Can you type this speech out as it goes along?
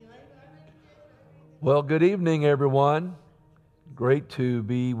Well, good evening, everyone. Great to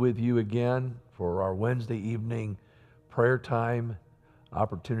be with you again for our Wednesday evening prayer time,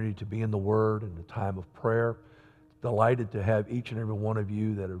 opportunity to be in the Word and the time of prayer. Delighted to have each and every one of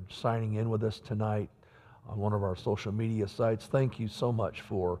you that are signing in with us tonight on one of our social media sites. Thank you so much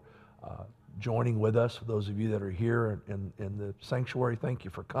for joining with us. For those of you that are here in the sanctuary, thank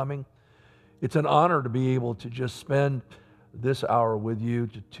you for coming. It's an honor to be able to just spend this hour with you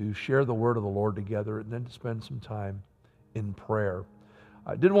to share the word of the Lord together and then to spend some time in prayer.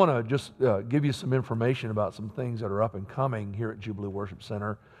 I did want to just give you some information about some things that are up and coming here at Jubilee Worship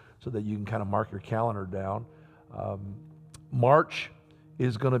Center so that you can kind of mark your calendar down. March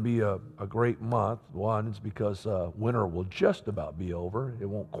is going to be a great month. One is because winter will just about be over. It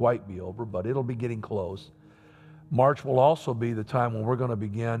won't quite be over, but it'll be getting close. March will also be the time when we're going to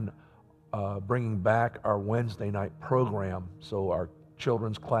begin bringing back our Wednesday night program. So our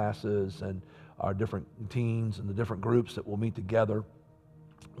children's classes and our different teens and the different groups that will meet together.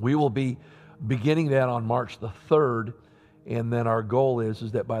 We will be beginning that on March the 3rd, and then our goal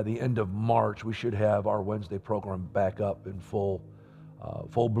is that by the end of March we should have our Wednesday program back up in full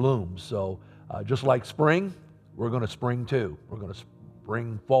bloom. So just like spring, we're going to spring too. We're going to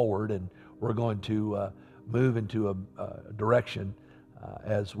spring forward, and we're going to move into a direction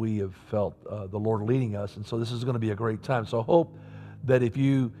as we have felt the Lord leading us. And so this is going to be a great time. So I hope that if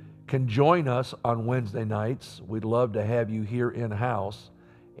you can join us on Wednesday nights, we'd love to have you here in-house.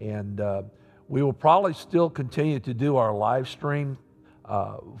 And we will probably still continue to do our live stream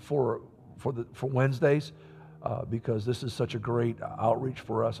for Wednesdays because this is such a great outreach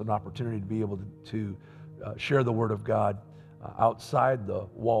for us, an opportunity to be able to share the Word of God outside the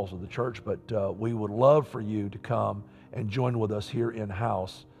walls of the church. But we would love for you to come and join with us here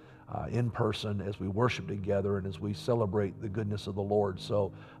in-house, in person, as we worship together and as we celebrate the goodness of the Lord.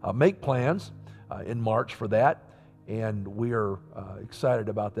 So make plans in March for that, and we are excited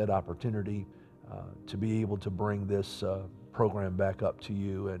about that opportunity to be able to bring this program back up to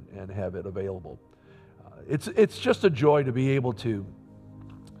you and have it available. It's just a joy to be able to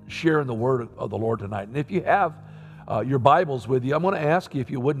share in the Word of the Lord tonight. And if you have your Bibles with you, I'm going to ask you, if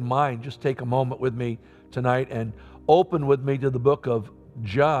you wouldn't mind, just take a moment with me tonight and open with me to the book of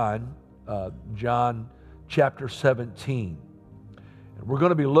John, John chapter 17. And we're going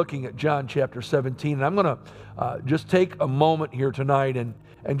to be looking at John chapter 17. And I'm going to just take a moment here tonight and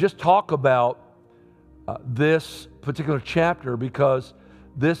just talk about this particular chapter, because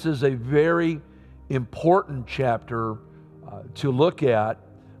this is a very important chapter to look at.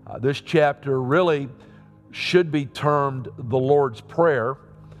 This chapter really should be termed the Lord's Prayer,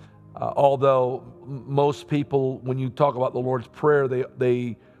 although most people, when you talk about the Lord's Prayer,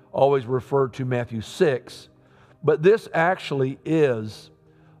 they always refer to Matthew 6. But this actually is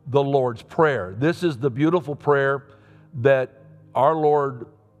the Lord's Prayer. This is the beautiful prayer that our Lord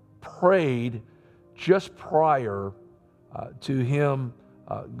prayed just prior to Him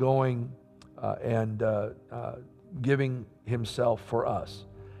going and giving Himself for us.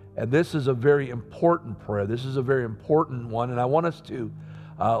 And this is a very important prayer. This is a very important one, and I want us to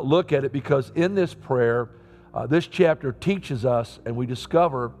look at it because in this prayer, this chapter teaches us, and we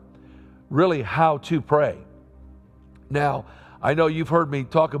discover really how to pray. Now, I know you've heard me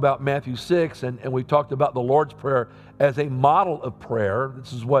talk about Matthew 6, and we talked about the Lord's Prayer as a model of prayer.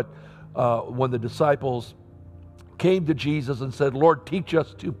 This is what, when the disciples came to Jesus and said, "Lord, teach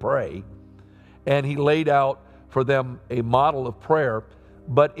us to pray," and He laid out for them a model of prayer.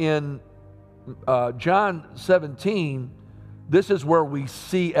 But in John 17, this is where we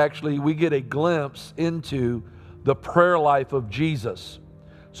see, actually, we get a glimpse into the prayer life of Jesus.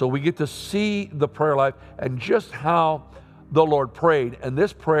 So we get to see the prayer life and just how the Lord prayed. And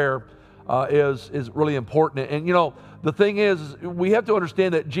this prayer is really important. And you know, the thing is, we have to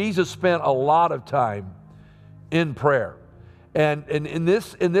understand that Jesus spent a lot of time in prayer. And in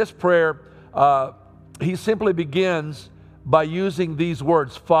this prayer, He simply begins by using these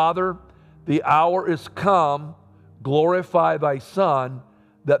words: "Father, the hour is come, glorify thy Son,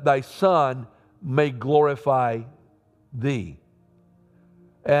 that thy Son may glorify thee."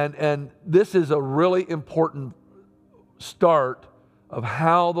 And this is a really important start of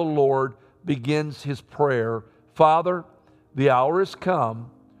how the Lord begins His prayer. "Father, the hour is come,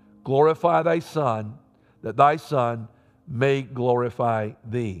 glorify thy Son, that thy Son may glorify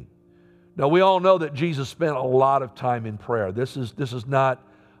thee." Now, we all know that Jesus spent a lot of time in prayer. This is not,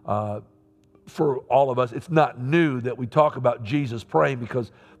 for all of us, it's not new that we talk about Jesus praying, because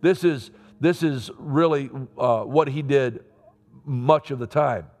this is really what He did much of the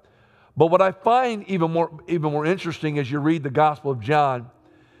time. But what I find even more interesting as you read the Gospel of John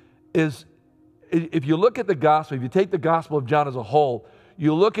is if you look at the gospel, if you take the Gospel of John as a whole,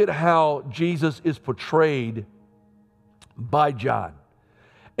 you look at how Jesus is portrayed by John.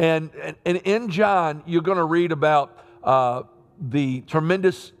 And in John, you're going to read about the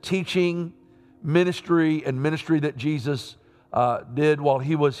tremendous teaching ministry that Jesus did while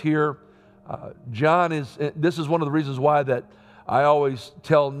he was here. This is one of the reasons why that I always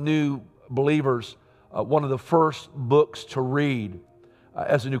tell new believers one of the first books to read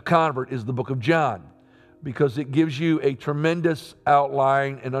as a new convert is the book of John, because it gives you a tremendous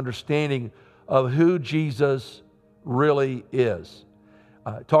outline and understanding of who Jesus really is.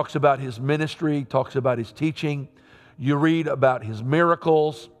 It talks about his ministry, talks about his teaching. You read about his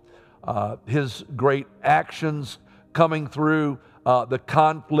miracles, his great actions coming through the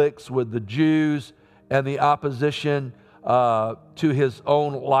conflicts with the Jews and the opposition to his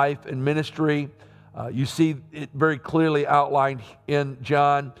own life and ministry. You see it very clearly outlined in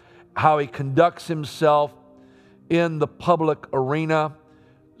John, how he conducts himself in the public arena.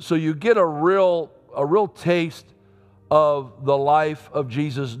 So you get a real taste of the life of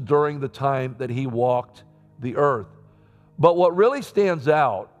Jesus during the time that he walked the earth. But what really stands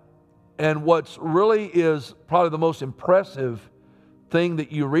out, and what's really is probably the most impressive thing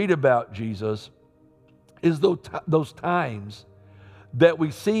that you read about Jesus, is those times that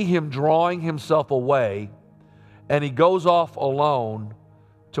we see him drawing himself away and he goes off alone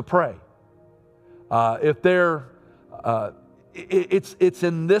to pray. It's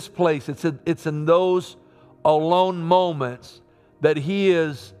in this place, it's in those alone moments that he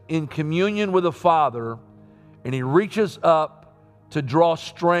is in communion with the Father, and he reaches up to draw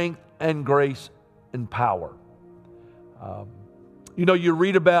strength and grace and power. You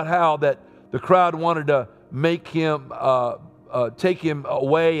read about how that the crowd wanted to make him, take him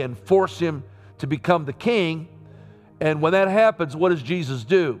away and force him to become the king. And when that happens, what does Jesus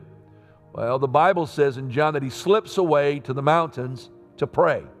do? Well, the Bible says in John that he slips away to the mountains to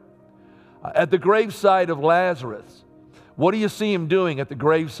pray. At the graveside of Lazarus, what do you see him doing at the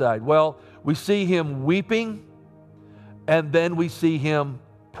graveside? Well, we see him weeping, and then we see him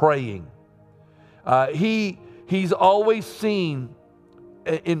praying. He's always seen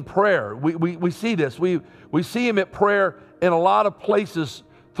in prayer. We see this. We see him at prayer in a lot of places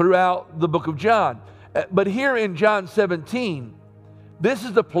throughout the book of John. But here in John 17, this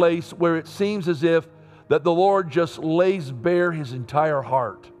is the place where it seems as if that the Lord just lays bare his entire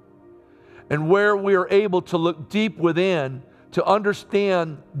heart, and where we are able to look deep within to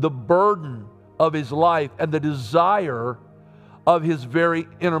understand the burden of his life and the desire of his very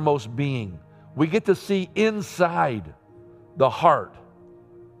innermost being. We get to see inside the heart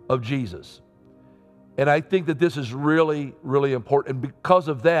of Jesus. And I think that this is really, really important. And because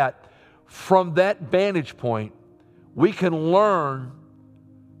of that, from that vantage point, we can learn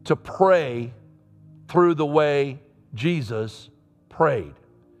to pray through the way Jesus prayed.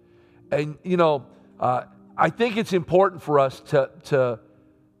 And, I think it's important for us to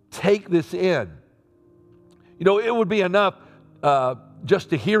take this in. It would be enough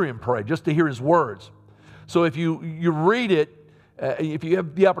just to hear him pray, just to hear his words. So if you read it, if you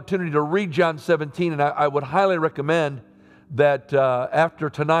have the opportunity to read John 17, and I would highly recommend that after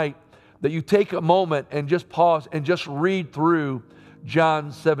tonight, that you take a moment and just pause and just read through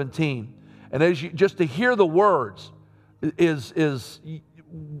John 17. And as just to hear the words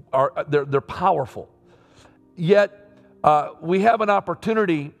they're powerful. Yet we have an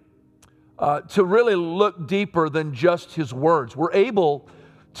opportunity to really look deeper than just his words. We're able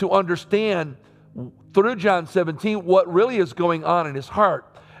to understand through John 17 what really is going on in his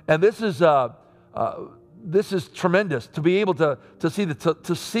heart. And this is tremendous to be able to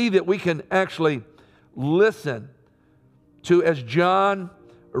see that we can actually listen to, as John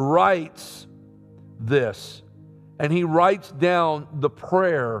writes this, and he writes down the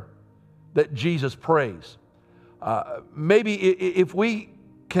prayer that Jesus prays. Maybe if we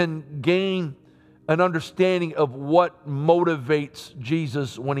can gain an understanding of what motivates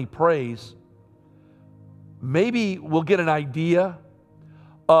Jesus when he prays, maybe we'll get an idea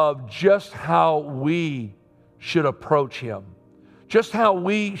of just how we should approach him, just how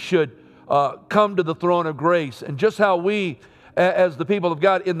we should come to the throne of grace, and just how we, as the people of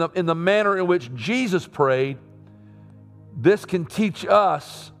God, in the manner in which Jesus prayed, this can teach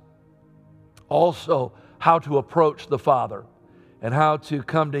us also how to approach the Father and how to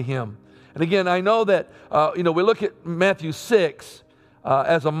come to him. And again, I know that we look at Matthew 6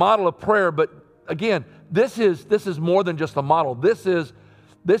 as a model of prayer, but again, this is more than just a model. This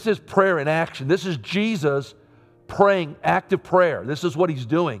is prayer in action. This is Jesus praying active prayer. This is what he's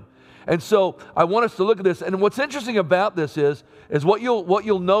doing. And so I want us to look at this. And what's interesting about this is what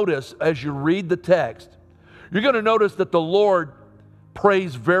you'll notice as you read the text. You're going to notice that the Lord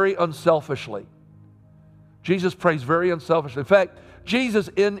prays very unselfishly. Jesus prays very unselfishly. In fact, Jesus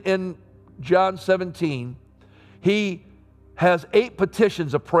in John 17, he has 8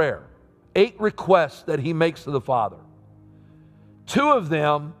 petitions of prayer, 8 requests that he makes to the Father. 2 of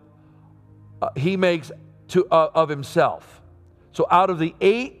them he makes of himself. So out of the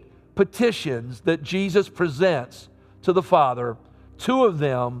 8 petitions that Jesus presents to the Father, 2 of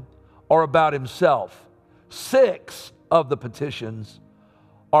them are about himself. 6 of the petitions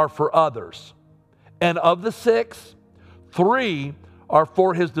are for others. And of the 6, 3 are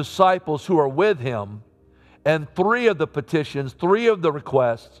for his disciples who are with him. And 3 of the petitions, 3 of the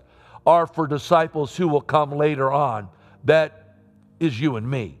requests are for disciples who will come later on. That is you and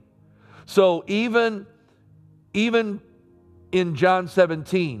me. So even in John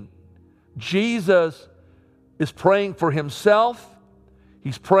 17, Jesus is praying for himself,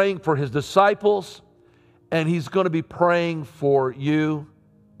 he's praying for his disciples, and he's going to be praying for you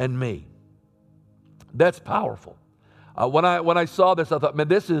and me. That's powerful. When I saw this, I thought, man,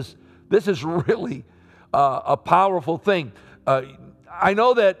 this is really a powerful thing. I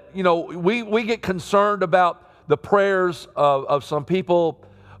know that, we get concerned about the prayers of some people,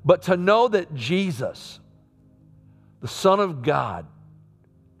 but to know that Jesus, the Son of God,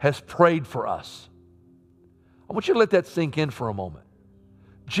 has prayed for us. I want you to let that sink in for a moment.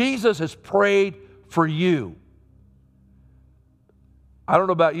 Jesus has prayed for you. I don't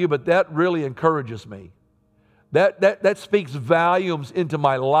know about you, but that really encourages me. That speaks volumes into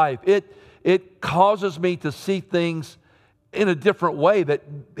my life. It causes me to see things in a different way, that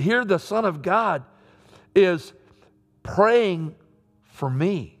here the Son of God is praying for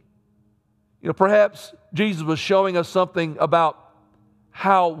me. Perhaps Jesus was showing us something about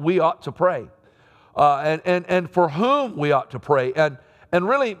how we ought to pray, and for whom we ought to pray, and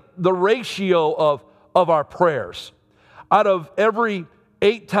really the ratio of our prayers. Out of every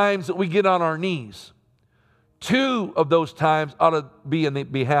 8 times that we get on our knees, 2 of those times ought to be in the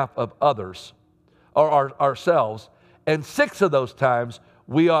behalf of others or ourselves, and 6 of those times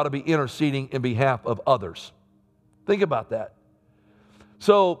we ought to be interceding in behalf of others. Think about that.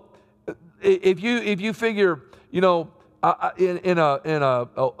 So if you figure, in a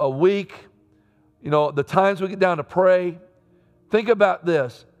week, the times we get down to pray, think about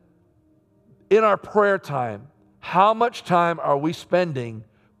this. In our prayer time, how much time are we spending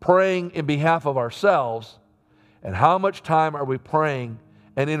praying in behalf of ourselves, and how much time are we praying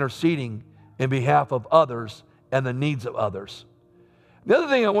and interceding in behalf of others and the needs of others? The other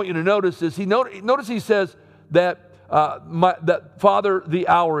thing I want you to notice is notice he says that that Father, the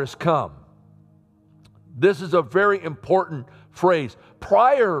hour is come. This is a very important phrase.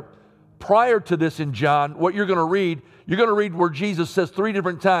 Prior to this in John, what you're going to read where Jesus says 3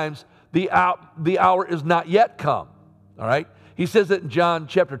 different times, the hour is not yet come. All right? He says it in John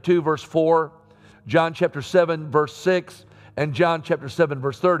chapter 2, verse 4, John chapter 7, verse 6, and John chapter 7,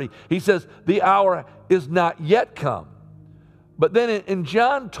 verse 30. He says, the hour is not yet come. But then in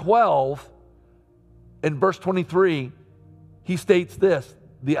John 12, in verse 23, he states this,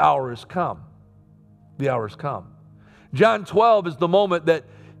 the hour is come. The hour has come. John 12 is the moment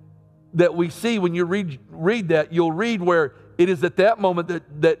that we see when you read that. You'll read where it is at that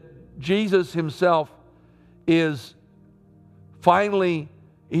moment that Jesus himself is finally,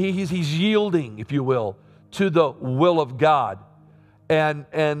 he's yielding, if you will, to the will of God.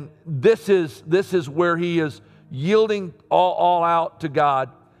 And this is where he is yielding all out to God.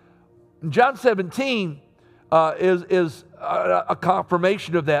 John 17 is a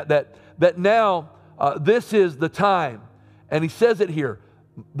confirmation of that now this is the time. And he says it here,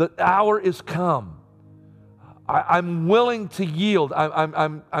 the hour is come. I'm willing to yield.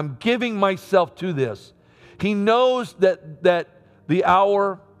 I'm giving myself to this. He knows that the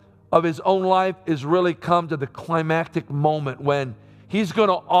hour of his own life is really come to the climactic moment when he's going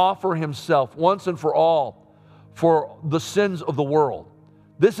to offer himself once and for all for the sins of the world.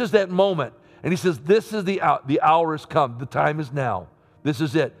 This is that moment. And he says, this is the hour. The hour has come. The time is now. This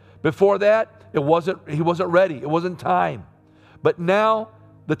is it. Before that, he wasn't ready. It wasn't time. But now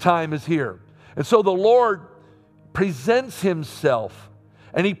the time is here. And so the Lord presents himself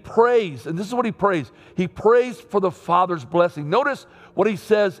and he prays. And this is what he prays. He prays for the Father's blessing. Notice what he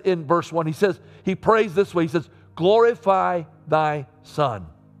says in verse 1. He prays this way. He says, glorify thy Son.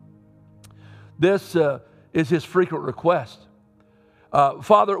 This is his frequent request.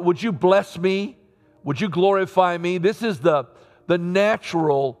 Father, would you bless me? Would you glorify me? This is the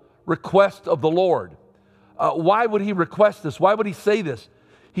natural request of the Lord. Why would he request this? Why would he say this?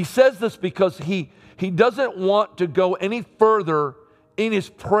 He says this because he doesn't want to go any further in his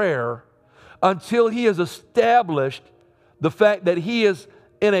prayer until he has established the fact that he is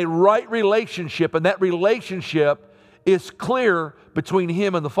in a right relationship, and that relationship is clear between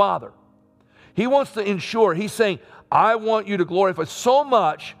him and the Father. He wants to ensure, he's saying, I want you to glorify so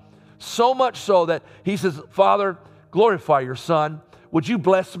much so that he says, Father, glorify your Son. Would you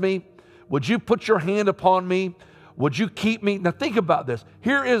bless me? Would you put your hand upon me? Would you keep me? Now think about this.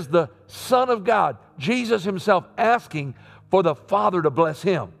 Here is the Son of God, Jesus himself, asking for the Father to bless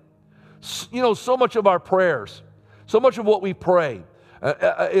him. You know, so much of our prayers, so much of what we pray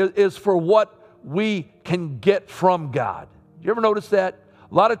is for what we can get from God. You ever notice that?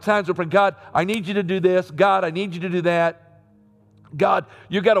 A lot of times we're praying, God, I need you to do this. God, I need you to do that. God,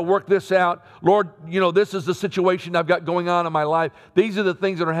 you got to work this out. Lord, you know, this is the situation I've got going on in my life. These are the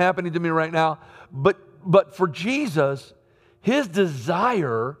things that are happening to me right now. But for Jesus, his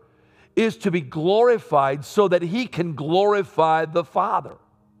desire is to be glorified so that he can glorify the Father.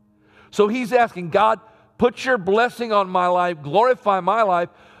 So he's asking, God, put your blessing on my life, glorify my life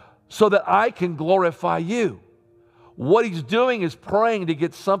so that I can glorify you. What he's doing is praying to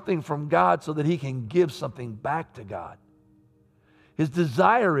get something from God so that he can give something back to God. His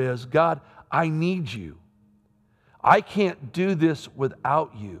desire is, God, I need you. I can't do this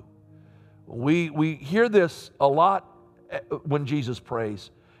without you. We hear this a lot when Jesus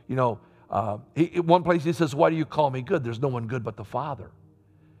prays. You know, one place he says, why do you call me good? There's no one good but the Father.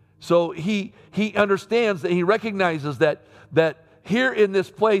 So he understands that, he recognizes that here in this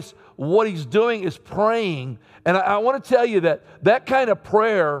place, what he's doing is praying. And I want to tell you that kind of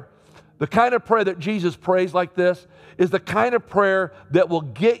prayer, the kind of prayer that Jesus prays like this, is the kind of prayer that will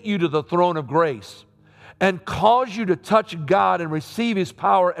get you to the throne of grace and cause you to touch God and receive his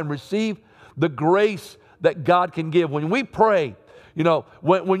power and receive the grace that God can give. When we pray, you know,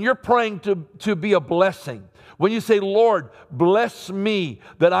 when you're praying to be a blessing, when you say, Lord, bless me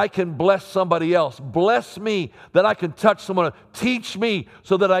that I can bless somebody else. Bless me that I can touch someone else. Teach me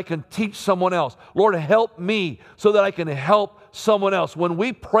so that I can teach someone else. Lord, help me so that I can help someone else. When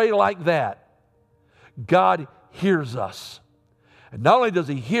we pray like that, God hears us. And not only does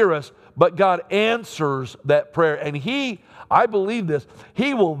he hear us, but God answers that prayer. And I believe this,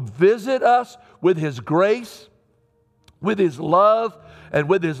 he will visit us with his grace, with his love, and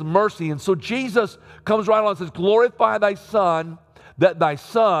with his mercy. And so Jesus comes right along and says, glorify thy Son, that thy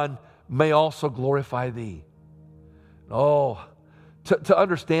Son may also glorify thee. Oh, to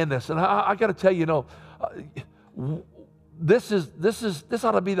understand this, and I got to tell you, you know, this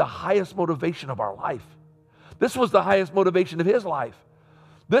ought to be the highest motivation of our life. This was the highest motivation of his life.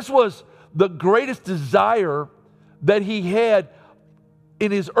 This was the greatest desire that he had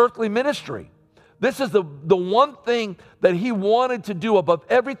in his earthly ministry. This is the one thing that he wanted to do above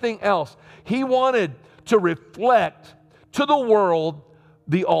everything else. He wanted to reflect to the world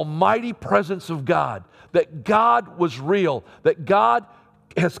the almighty presence of God, that God was real, that God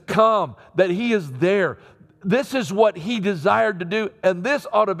has come, that he is there. This is what he desired to do, and this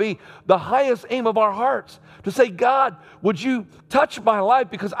ought to be the highest aim of our hearts, to say, God, would you touch my life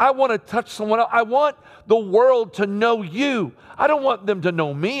because I want to touch someone else. I want the world to know you. I don't want them to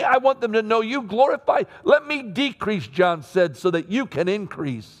know me. I want them to know you. Glorify. Let me decrease, John said, so that you can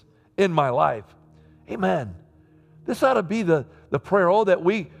increase in my life. Amen. This ought to be the prayer, that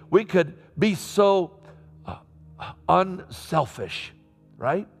we could be so unselfish,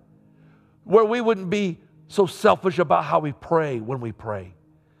 right? Where we wouldn't be so selfish about how we pray when we pray,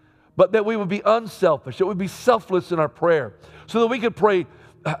 but that we would be unselfish, that we'd be selfless in our prayer, so that we could pray,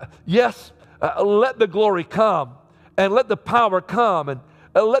 let the glory come, and let the power come, and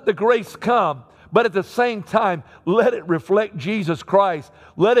let the grace come, but at the same time, let it reflect Jesus Christ.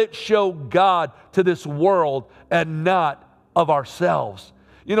 Let it show God to this world and not of ourselves.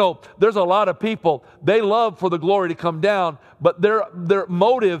 You know, there's a lot of people, they love for the glory to come down, but their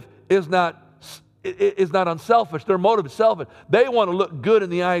motive is not unselfish. Their motive is selfish. They want to look good in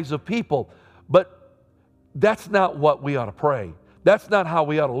the eyes of people, but that's not what we ought to pray. That's not how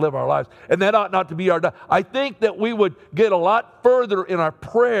we ought to live our lives, and that ought not to be our. I think that we would get a lot further in our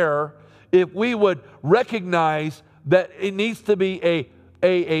prayer if we would recognize that it needs to be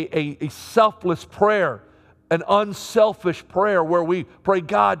a selfless prayer, an unselfish prayer where we pray,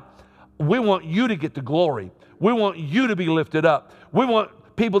 God, we want you to get the glory. We want you to be lifted up. We want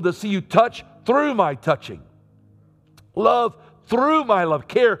people to see you touch through my touching, love through my love,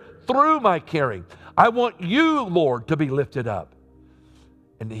 care through my caring. I want you, Lord, to be lifted up.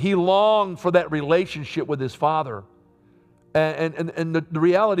 And he longed for that relationship with his Father. And the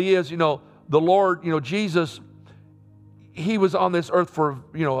reality is, you know, the Lord, you know, Jesus, he was on this earth for,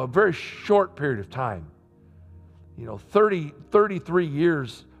 a very short period of time. 33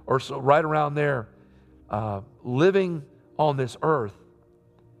 years or so, right around there, living on this earth.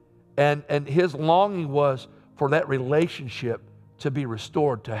 And his longing was for that relationship to be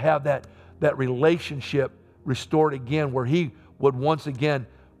restored, to have that relationship restored again, where he would once again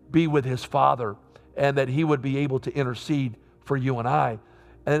be with his Father, and that he would be able to intercede for you and I.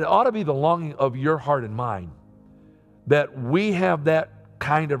 And it ought to be the longing of your heart and mine, that we have that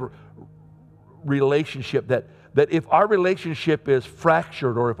kind of relationship, that if our relationship is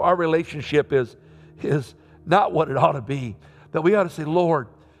fractured, or if our relationship is not what it ought to be, that we ought to say, Lord,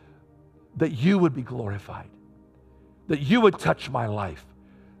 that you would be glorified, that you would touch my life,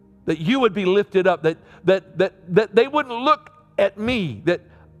 that you would be lifted up, that they wouldn't look at me, that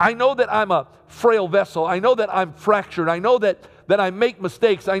I know that I'm a frail vessel, I know that I'm fractured, I know that I make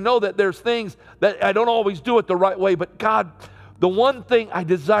mistakes, I know that there's things that I don't always do it the right way, but God, the one thing I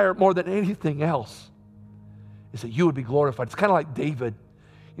desire more than anything else is that you would be glorified. It's kind of like David.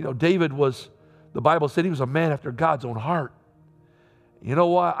 David was, the Bible said he was a man after God's own heart. You know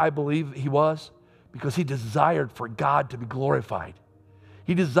why I believe he was? Because he desired for God to be glorified.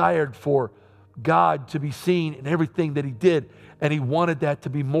 He desired for God to be seen in everything that he did, and he wanted that to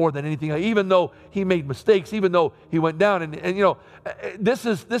be more than anything. Even though he made mistakes, even though he went down, and this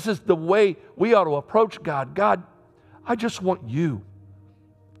is the way we ought to approach God. God, I just want you.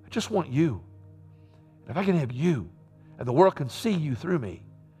 I just want you. If I can have you, and the world can see you through me,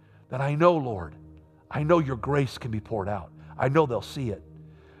 then I know, Lord, I know your grace can be poured out. I know they'll see it.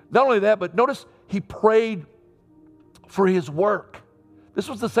 Not only that, but notice he prayed for his work. This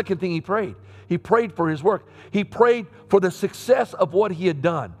was the second thing he prayed. He prayed for his work. He prayed for the success of what he had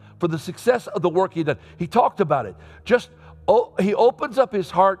done, for the success of the work he had done. He talked about it. He opens up his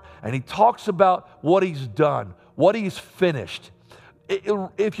heart and he talks about what he's done, what he's finished.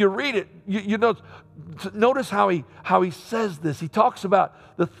 If you read it, you know, notice how he says this. He talks about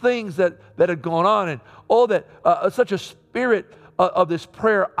the things that had gone on, and such a spirit of this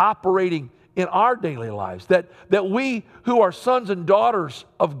prayer operating in our daily lives, that we who are sons and daughters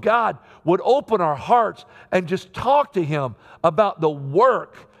of God would open our hearts and just talk to him about the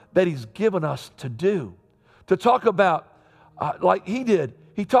work that he's given us to do. To talk about, like he did,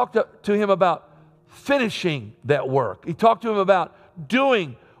 he talked to him about finishing that work. He talked to him about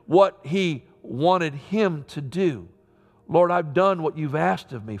doing what he wanted him to do. Lord, I've done what you've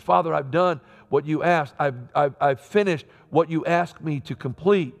asked of me. Father, I've done what you asked. I've finished what you asked me to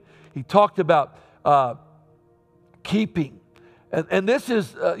complete. He talked about keeping. And this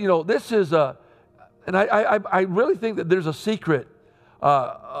is, and I really think that there's a secret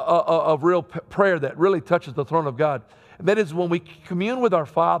of real prayer that really touches the throne of God. And that is when we commune with our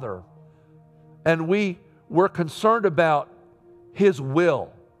Father and we're concerned about his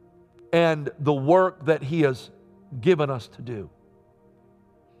will and the work that he has given us to do.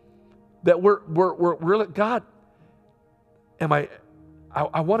 That we're really, God,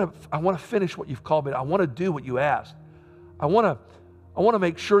 I want to finish what you've called me. I want to do what you asked. I want to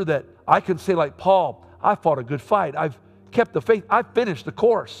make sure that I can say like Paul, I fought a good fight. I've kept the faith. I've finished the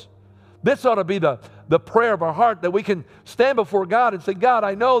course. This ought to be the prayer of our heart, that we can stand before God and say, God,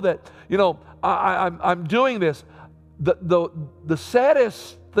 I know that, I'm doing this. The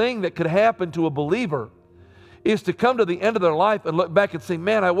saddest thing that could happen to a believer is to come to the end of their life and look back and say,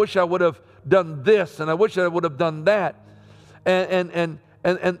 man, I wish I would have done this, and I wish I would have done that. And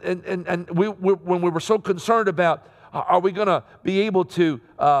when we were so concerned about, are we going to be able to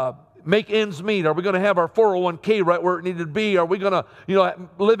make ends meet? Are we going to have our 401k right where it needed to be? Are we going to,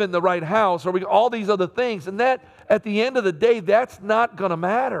 live in the right house? Are we all these other things? And that, at the end of the day, that's not going to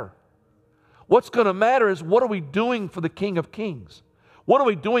matter. What's going to matter is, what are we doing for the King of Kings? What are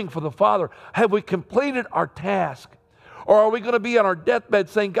we doing for the Father? Have we completed our task? Or are we going to be on our deathbed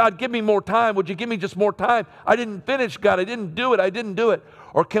saying, God, give me more time. Would you give me just more time? I didn't finish, God. I didn't do it.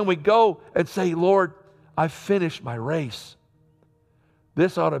 Or can we go and say, Lord, I've finished my race.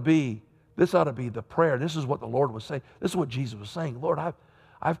 This ought to be the prayer. This is what the Lord was saying. This is what Jesus was saying. Lord,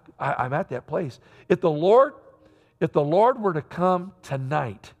 I'm at that place. If the Lord were to come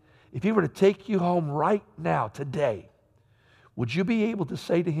tonight, if he were to take you home right now, today, would you be able to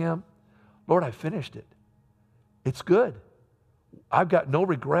say to him, Lord, I finished it. It's good. I've got no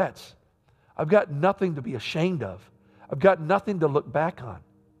regrets. I've got nothing to be ashamed of. I've got nothing to look back on.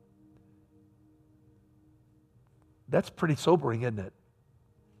 That's pretty sobering, isn't it?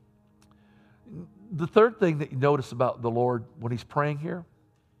 The third thing that you notice about the Lord when he's praying here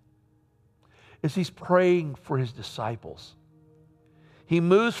is he's praying for his disciples. He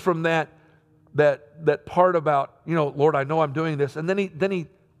moves from that that part about, Lord, I know I'm doing this, and then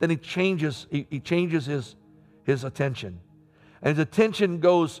he changes his attention, and his attention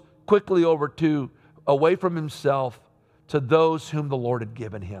goes quickly over to away from himself to those whom the Lord had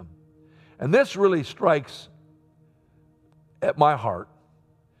given him. And this really strikes at my heart,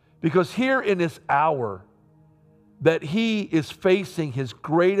 because here in this hour that he is facing his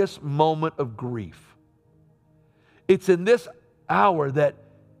greatest moment of grief, it's in this hour that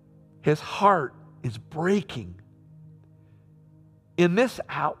his heart is breaking. In this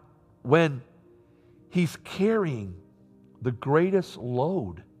hour, when he's carrying the greatest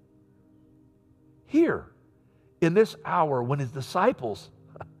load. Here, in this hour, when his disciples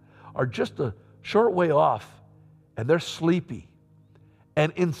are just a short way off and they're sleepy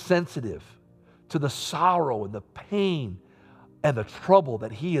and insensitive to the sorrow and the pain and the trouble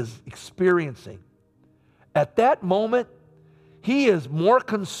that he is experiencing. At that moment, he is more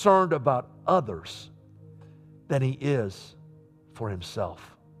concerned about others than he is for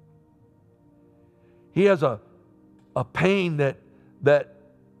himself. He has a pain that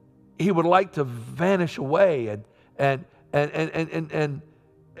he would like to vanish away, and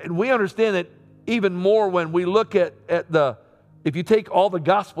we understand that even more when we look at if you take all the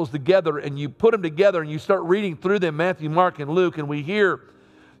Gospels together and you put them together and you start reading through them, Matthew, Mark, and Luke, and we hear,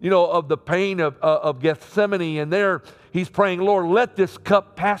 of the pain of Gethsemane, and there he's praying, Lord, let this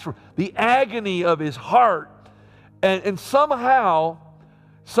cup pass from the agony of his heart. And somehow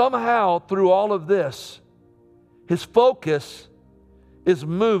through all of this, his focus is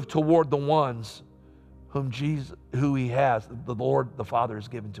moved toward the ones who he has, the Lord, the Father has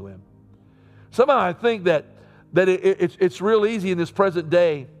given to him. Somehow I think that it's real easy in this present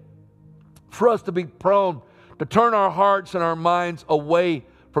day for us to be prone to turn our hearts and our minds away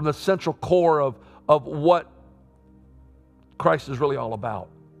from the central core of what Christ is really all about.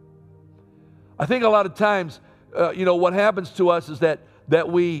 I think a lot of times, what happens to us is that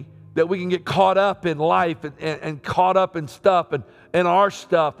we can get caught up in life and caught up in stuff and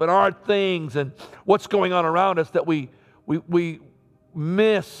our things and what's going on around us, that we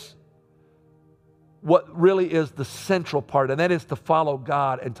miss what really is the central part, and that is to follow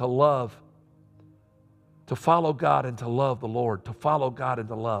God and to love. To follow God and to love the Lord. To follow God and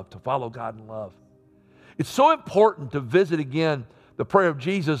to love. To follow God and love. It's so important to visit again the prayer of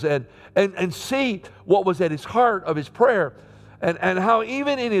Jesus and see what was at his heart of his prayer, and how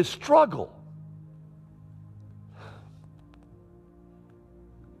even in his struggle,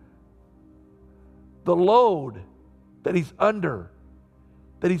 the load that he's under,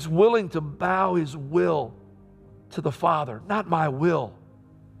 that he's willing to bow his will to the Father. Not my will,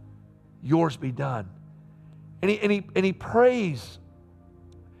 yours be done. And he prays.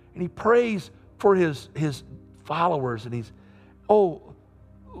 And he prays for his followers. And he's, oh,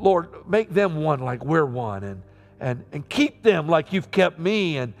 Lord, make them one like we're one. And keep them like you've kept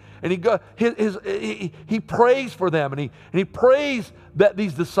me. And he prays for them. And he prays that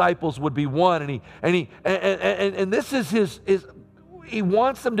these disciples would be one. And this is his he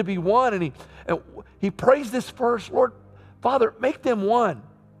wants them to be one, and he prays this first, Lord, Father, make them one.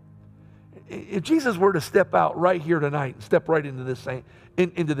 If Jesus were to step out right here tonight, and step right into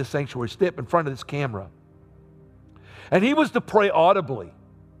this sanctuary, step in front of this camera, and he was to pray audibly,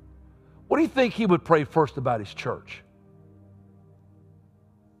 what do you think he would pray first about his church?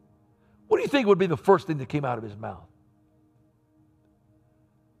 What do you think would be the first thing that came out of his mouth?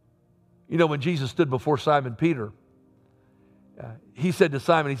 When Jesus stood before Simon Peter, he said to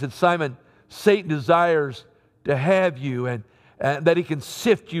Simon, Simon, Satan desires to have you, and that he can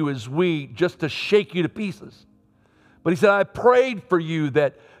sift you as wheat, just to shake you to pieces. But he said, I prayed for you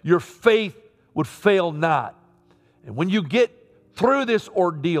that your faith would fail not. And when you get through this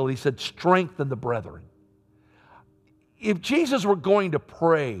ordeal, he said, strengthen the brethren. If Jesus were going to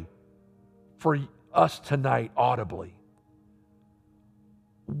pray for us tonight audibly,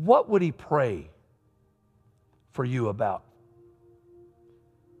 what would he pray for you about?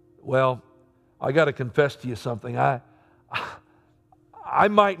 Well, I got to confess to you something. I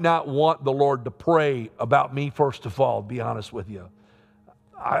might not want the Lord to pray about me first of all, to be honest with you.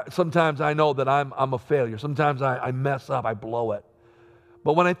 Sometimes I know that I'm a failure. Sometimes I mess up, I blow it.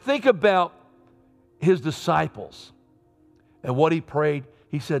 But when I think about his disciples and what he prayed,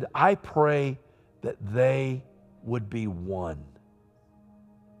 he said, I pray that they would be one.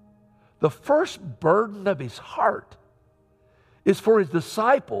 The first burden of his heart is for his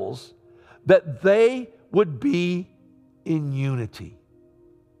disciples that they would be in unity.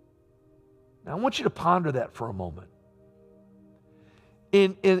 Now I want you to ponder that for a moment.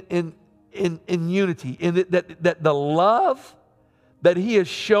 In unity, in that the love that he has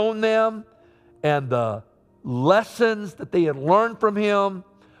shown them and the lessons that they had learned from him,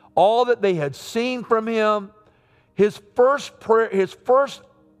 all that they had seen from him, his first prayer, his first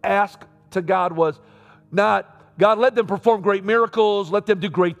ask to God was not, God, let them perform great miracles, let them do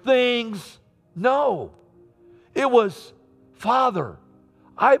great things. No. It was, Father,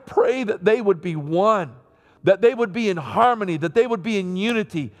 I pray that they would be one, that they would be in harmony, that they would be in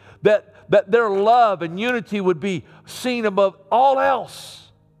unity, that their love and unity would be seen above all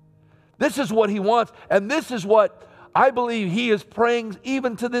else. This is what he wants, and this is what I believe he is praying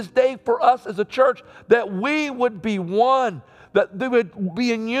even to this day for us as a church, that we would be one, that they would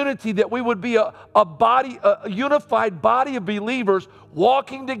be in unity, that we would be a unified body of believers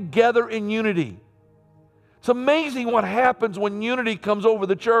walking together in unity. It's amazing what happens when unity comes over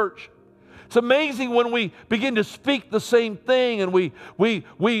the church. It's amazing when we begin to speak the same thing and we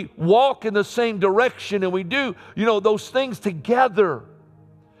walk in the same direction and we do, those things together,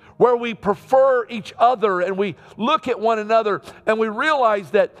 where we prefer each other and we look at one another and we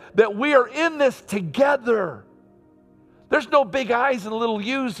realize that we are in this together. There's no big I's and little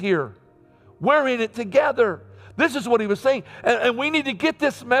U's here. We're in it together. This is what he was saying. And we need to get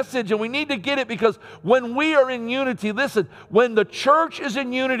this message, and we need to get it, because when we are in unity, listen, when the church is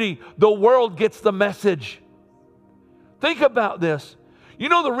in unity, the world gets the message. Think about this. You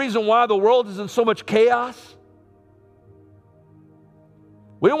know the reason why the world is in so much chaos?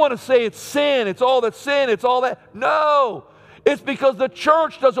 We don't want to say it's sin, it's all that sin, it's all that. No, it's because the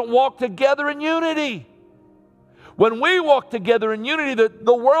church doesn't walk together in unity. When we walk together in unity,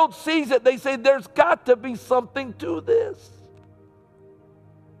 the world sees it. They say there's got to be something to this.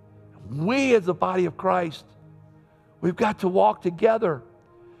 We as the body of Christ, we've got to walk together.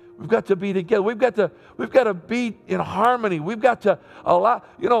 We've got to be together. We've got to be in harmony. We've got to allow,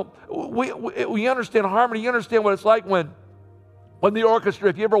 we understand harmony. You understand what it's like when the orchestra,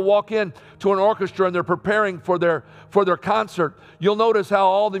 if you ever walk in to an orchestra and they're preparing for their concert, you'll notice how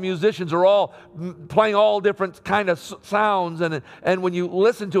all the musicians are all playing all different kind of sounds, and when you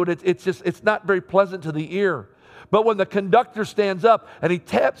listen to it, it's not very pleasant to the ear. But when the conductor stands up and he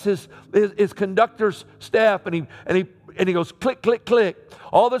taps his conductor's staff and he goes click, click, click,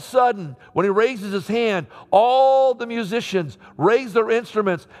 all of a sudden, when he raises his hand, all the musicians raise their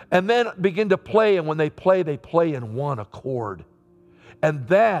instruments and then begin to play, and when they play in one accord. And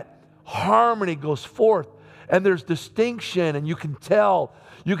that harmony goes forth, and there's distinction, and you can tell,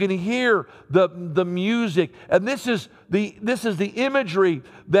 you can hear the music, and this is the imagery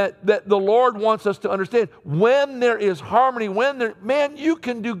that the Lord wants us to understand. When there is harmony, man, you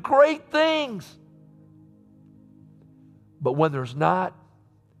can do great things. But when there's not,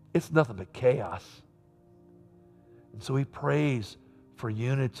 it's nothing but chaos. And so he prays for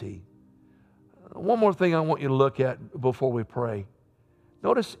unity. One more thing I want you to look at before we pray.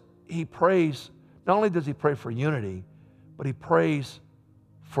 Notice he prays, not only does he pray for unity, but he prays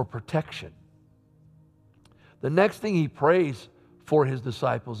for protection. The next thing he prays for his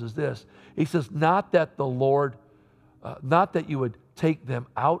disciples is this. He says, not that you would take them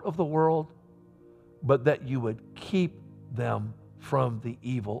out of the world, but that you would keep them from the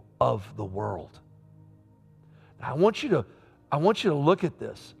evil of the world. Now, I want you to look at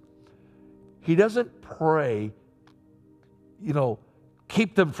this. He doesn't pray,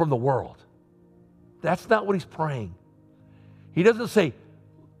 keep them from the world. That's not what he's praying. He doesn't say,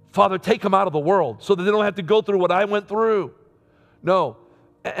 Father, take them out of the world so that they don't have to go through what I went through. No.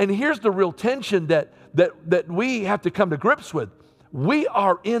 And here's the real tension that we have to come to grips with. We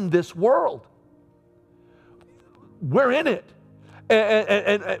are in this world. We're in it.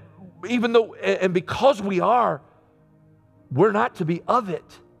 And even though, and because we are, we're not to be of it.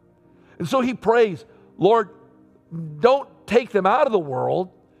 And so he prays, Lord, don't take them out of the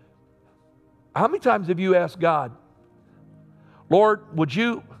world. How many times have you asked God, Lord, would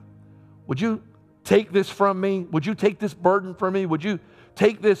you take this from me? Would you take this burden from me? Would you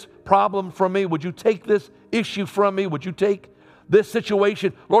take this problem from me? Would you take this issue from me? Would you take this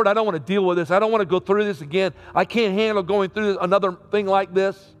situation? Lord, I don't want to deal with this. I don't want to go through this again. I can't handle going through another thing like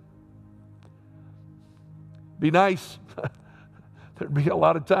this. Be nice. There'd be a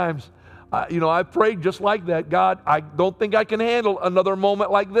lot of times, I've prayed just like that. God, I don't think I can handle another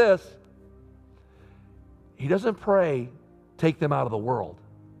moment like this. He doesn't pray, take them out of the world.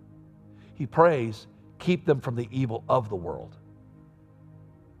 He prays, keep them from the evil of the world.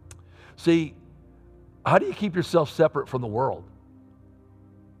 See, how do you keep yourself separate from the world?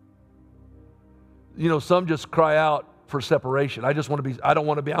 Some just cry out for separation. I don't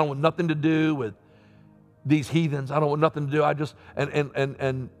want nothing to do with these heathens. I don't want nothing to do.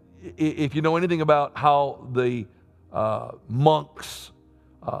 And if you know anything about how the monks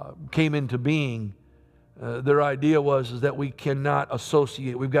came into being, their idea was that we cannot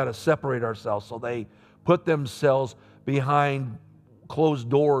associate, we've got to separate ourselves. So they put themselves behind closed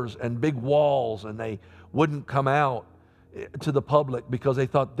doors and big walls, and they wouldn't come out to the public because they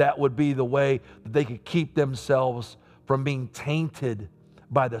thought that would be the way that they could keep themselves from being tainted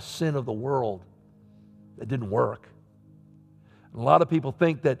by the sin of the world. It didn't work. And a lot of people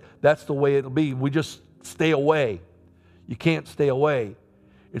think that that's the way it'll be. We just stay away. You can't stay away.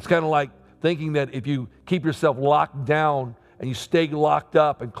 It's kind of like thinking that if you keep yourself locked down and you stay locked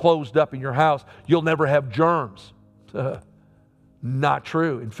up and closed up in your house, you'll never have germs. Not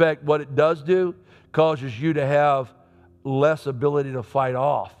true. In fact, what it does do causes you to have less ability to fight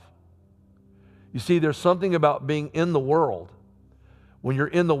off. You see, there's something about being in the world. When you're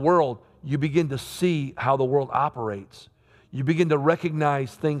in the world, you begin to see how the world operates. You begin to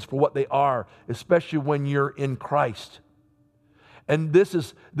recognize things for what they are, especially when you're in Christ. And this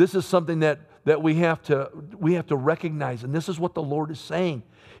is something that we have to recognize. And this is what the Lord is saying.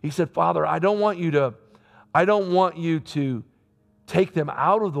 He said, Father, I don't want you to take them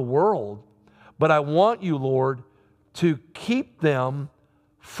out of the world, but I want you, Lord, to keep them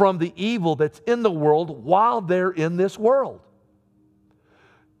from the evil that's in the world while they're in this world.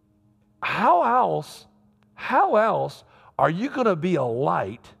 How else are you going to be a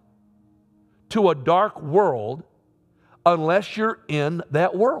light to a dark world unless you're in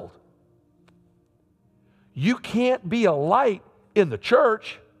that world? You can't be a light in the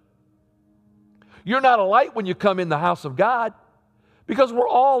church. You're not a light when you come in the house of God, because we're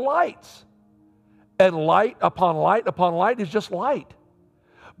all lights. And light upon light upon light is just light.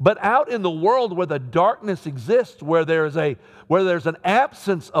 But out in the world where the darkness exists, where there's an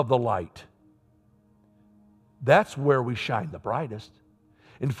absence of the light, that's where we shine the brightest.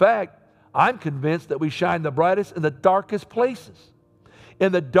 In fact, I'm convinced that we shine the brightest in the darkest places,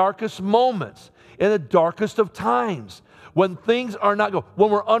 in the darkest moments, in the darkest of times, when things are not going, when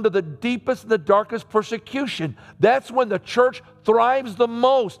we're under the deepest and the darkest persecution. That's when the church thrives the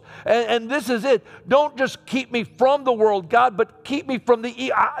most. And this is it. Don't just keep me from the world, God, but keep me from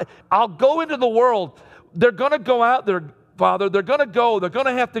the I'll go into the world. They're going to go out there, Father. They're going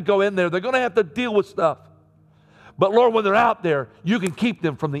to have to go in there. They're going to have to deal with stuff. But Lord, when they're out there, you can keep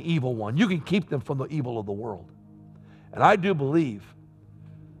them from the evil one. You can keep them from the evil of the world. And I do believe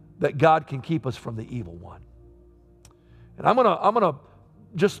that God can keep us from the evil one. And I'm gonna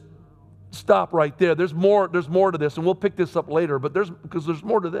just stop right there. There's more to this, and we'll pick this up later, but because there's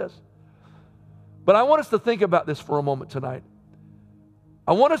more to this. But I want us to think about this for a moment tonight.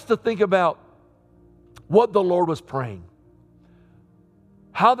 I want us to think about what the Lord was praying.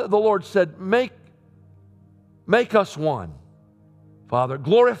 How the Lord said, make us one. Father,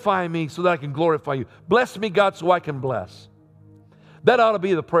 glorify me so that I can glorify you. Bless me, God, so I can bless. That ought to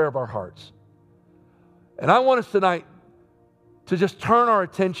be the prayer of our hearts. And I want us tonight to just turn our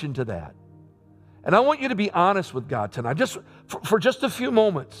attention to that. And I want you to be honest with God tonight, just for just a few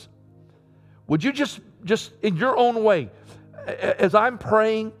moments. Would you just in your own way, as I'm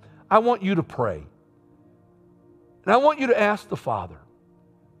praying, I want you to pray. And I want you to ask the Father,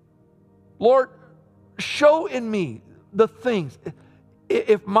 Lord, show in me the things.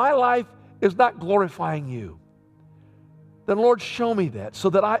 If my life is not glorifying you, then Lord, show me that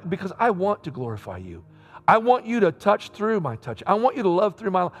because I want to glorify you. I want you to touch through my touch. I want you to love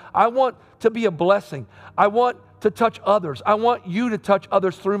through my life. I want to be a blessing. I want to touch others. I want you to touch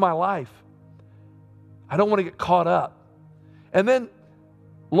others through my life. I don't want to get caught up. And then,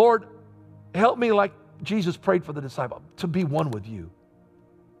 Lord, help me like Jesus prayed for the disciple, to be one with you.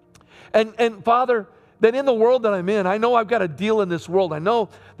 And Father, that in the world that I'm in, I know I've got to deal in this world. I know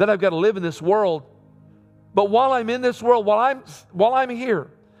that I've got to live in this world. But while I'm in this world, while I'm here,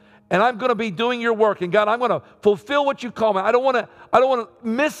 and I'm going to be doing your work, and God, I'm going to fulfill what you call me. I don't want to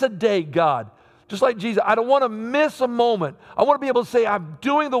miss a day, God. Just like Jesus, I don't want to miss a moment. I want to be able to say, I'm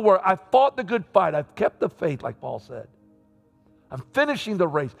doing the work. I fought the good fight. I've kept the faith, like Paul said. I'm finishing the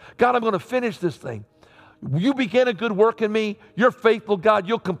race. God, I'm going to finish this thing. You began a good work in me. You're faithful, God.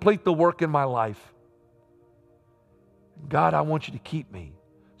 You'll complete the work in my life. God, I want you to keep me.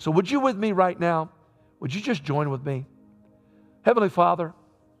 So would you with me right now? Would you just join with me? Heavenly Father,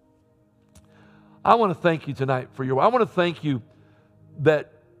 I want to thank you tonight for I want to thank you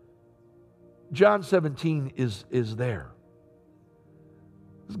that John 17 is there.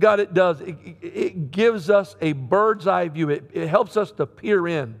 God, it does. It gives us a bird's eye view. It helps us to peer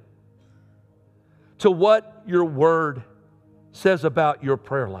in to what your word says about your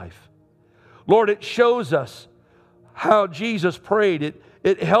prayer life. Lord, it shows us how Jesus prayed.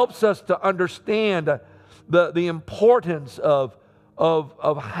 It helps us to understand the importance of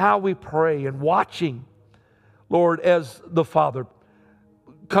of how we pray and watching, Lord, as the Father,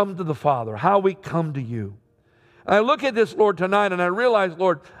 come to the Father, how we come to you. And I look at this, Lord, tonight, and I realize,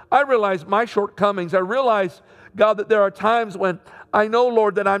 Lord, I realize my shortcomings. I realize, God, that there are times when I know,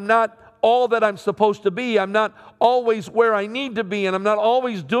 Lord, that I'm not all that I'm supposed to be. I'm not always where I need to be, and I'm not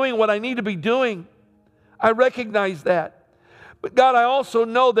always doing what I need to be doing. I recognize that. But God, I also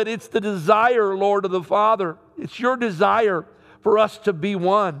know that it's the desire, Lord, of the Father. It's your desire for us to be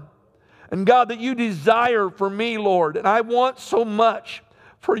one. And God, that you desire for me, Lord, and I want so much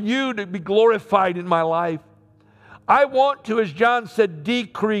for you to be glorified in my life. I want to, as John said,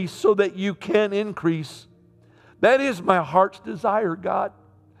 decrease so that you can increase. That is my heart's desire, God.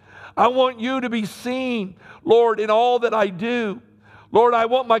 I want you to be seen, Lord, in all that I do. Lord, I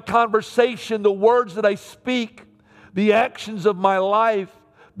want my conversation, the words that I speak, the actions of my life,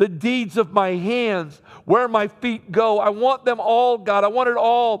 the deeds of my hands, where my feet go. I want them all, God. I want it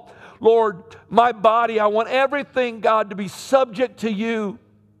all, Lord, my body. I want everything, God, to be subject to you.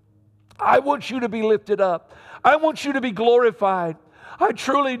 I want you to be lifted up. I want you to be glorified. I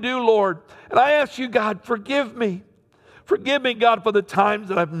truly do, Lord. And I ask you, God, forgive me. Forgive me, God, for the times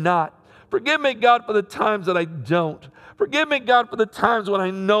that I've not. Forgive me, God, for the times that I don't. Forgive me, God, for the times when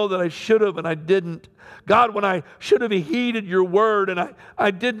I know that I should have and I didn't. God, when I should have heeded your word and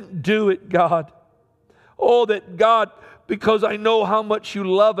I didn't do it, God. Oh, that God, because I know how much you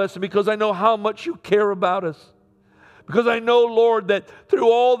love us and because I know how much you care about us. Because I know, Lord, that through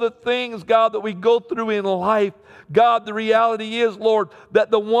all the things, God, that we go through in life, God, the reality is, Lord,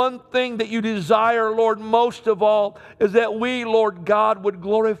 that the one thing that you desire, Lord, most of all, is that we, Lord God, would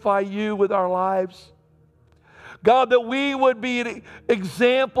glorify you with our lives. God, that we would be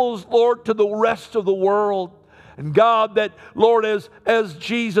examples, Lord, to the rest of the world. And God, that, Lord, as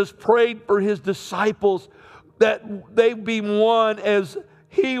Jesus prayed for his disciples, that they be one as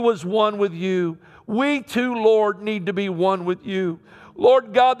he was one with you. We too, Lord, need to be one with you.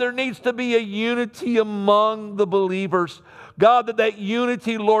 Lord God, there needs to be a unity among the believers. God, that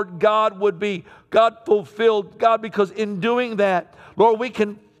unity, Lord God, would be, God, fulfilled. God, because in doing that, Lord, we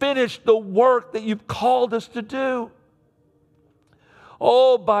can finish the work that you've called us to do.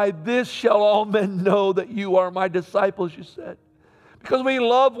 Oh, by this shall all men know that you are my disciples, you said. Because we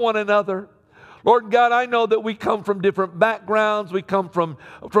love one another. Lord God, I know that we come from different backgrounds. We come from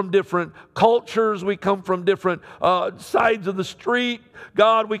different cultures. We come from different sides of the street.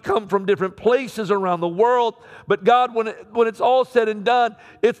 God, we come from different places around the world. But God, when it's all said and done,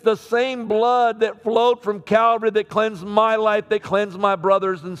 it's the same blood that flowed from Calvary that cleansed my life, that cleansed my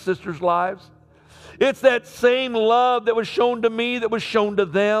brothers and sisters' lives. It's that same love that was shown to me that was shown to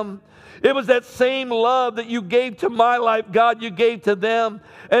them. It was that same love that you gave to my life, God, you gave to them.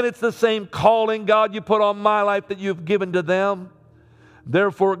 And it's the same calling, God, you put on my life that you've given to them.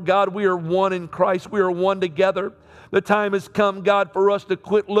 Therefore, God, we are one in Christ. We are one together. The time has come, God, for us to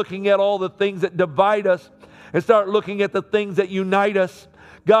quit looking at all the things that divide us and start looking at the things that unite us.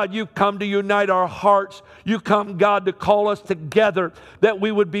 God, you've come to unite our hearts. You come, God, to call us together that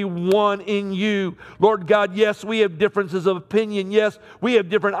we would be one in you. Lord God, yes, we have differences of opinion. Yes, we have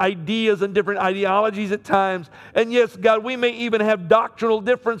different ideas and different ideologies at times. And yes, God, we may even have doctrinal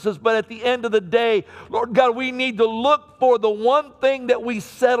differences. But at the end of the day, Lord God, we need to look for the one thing that we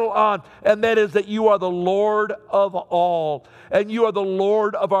settle on, and that is that you are the Lord of all. And you are the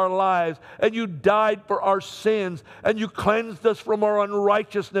Lord of our lives. And you died for our sins. And you cleansed us from our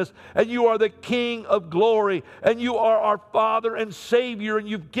unrighteousness. And you are the King of glory. And you are our Father and Savior. And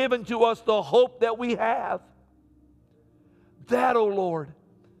you've given to us the hope that we have. That, oh Lord,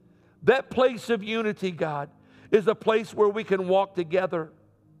 that place of unity, God, is a place where we can walk together.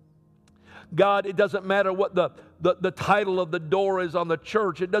 God, it doesn't matter what the title of the door is on the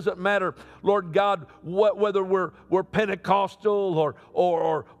church. It doesn't matter, Lord God, whether we're Pentecostal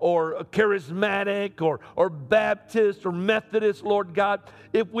or charismatic or Baptist or Methodist, Lord God.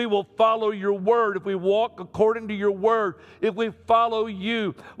 If we will follow your word, if we walk according to your word, if we follow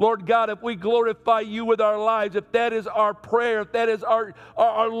you, Lord God, if we glorify you with our lives, if that is our prayer, if that is our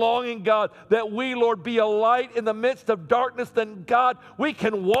longing, God, that we, Lord, be a light in the midst of darkness, then God, we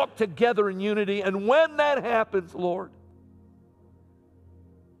can walk together in unity. And when that happens, Lord,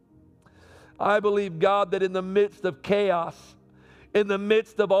 I believe, God, that in the midst of chaos, in the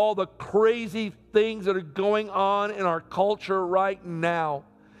midst of all the crazy things that are going on in our culture right now,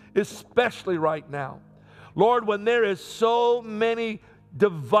 especially right now, Lord, when there is so many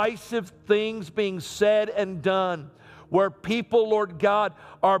divisive things being said and done, where people, Lord God,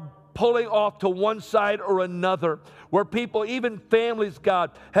 are pulling off to one side or another, where people, even families,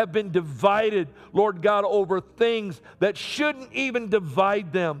 God, have been divided, Lord God, over things that shouldn't even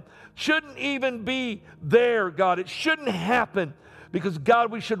divide them, shouldn't even be there, God. It shouldn't happen. Because,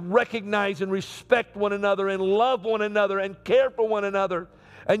 God, we should recognize and respect one another and love one another and care for one another.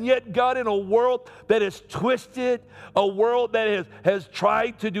 And yet, God, in a world that is twisted, a world that has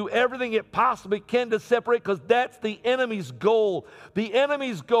tried to do everything it possibly can to separate, because that's the enemy's goal. The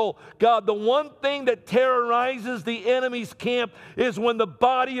enemy's goal, God, the one thing that terrorizes the enemy's camp is when the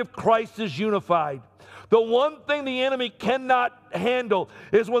body of Christ is unified. The one thing the enemy cannot handle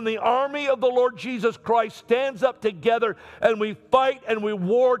is when the army of the Lord Jesus Christ stands up together and we fight and we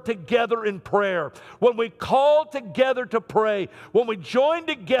war together in prayer. When we call together to pray, when we join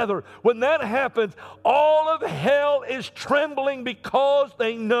together, when that happens, all of hell is trembling because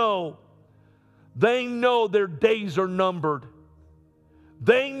they know their days are numbered.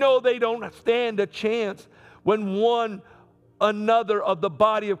 They know they don't stand a chance when one another of the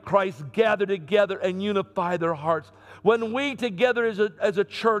body of Christ gather together and unify their hearts. When we together as a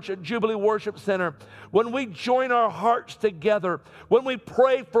church at Jubilee Worship Center, when we join our hearts together, when we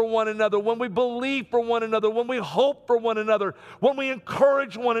pray for one another, when we believe for one another, when we hope for one another, when we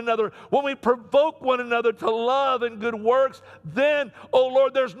encourage one another, when we provoke one another to love and good works, then, oh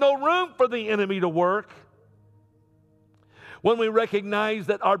Lord, there's no room for the enemy to work. When we recognize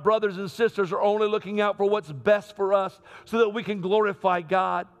that our brothers and sisters are only looking out for what's best for us so that we can glorify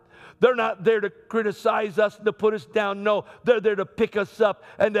God. They're not there to criticize us and to put us down. No, they're there to pick us up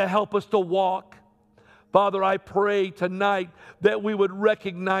and to help us to walk. Father, I pray tonight that we would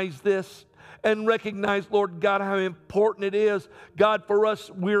recognize this and recognize, Lord God, how important it is. God, for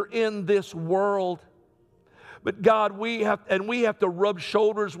us, we're in this world. But God, we have to rub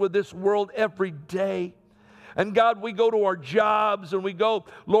shoulders with this world every day. And God, we go to our jobs and we go,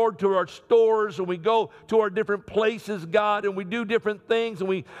 Lord, to our stores and we go to our different places, God, and we do different things.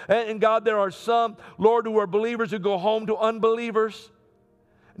 And God, there are some, Lord, who are believers who go home to unbelievers.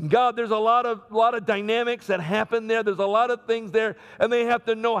 And God, there's a lot of dynamics that happen there. There's a lot of things there, and they have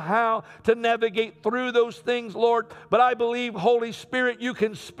to know how to navigate through those things, Lord. But I believe, Holy Spirit, you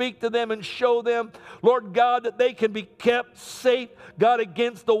can speak to them and show them, Lord God, that they can be kept safe, God,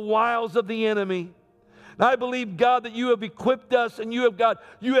 against the wiles of the enemy. And I believe, God, that you have equipped us and you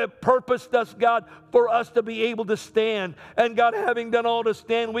have purposed us, God, for us to be able to stand. And God, having done all to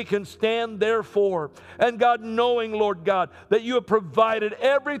stand, we can stand therefore. And God, knowing, Lord God, that you have provided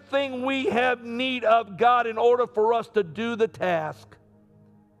everything we have need of, God, in order for us to do the task.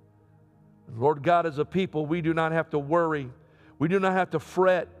 Lord God, as a people, we do not have to worry. We do not have to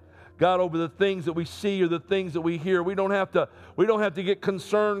fret, God, over the things that we see or the things that we hear. We don't have to get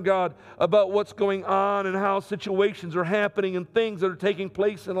concerned, God, about what's going on and how situations are happening and things that are taking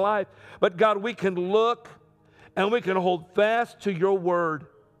place in life. But God, we can look and we can hold fast to your word.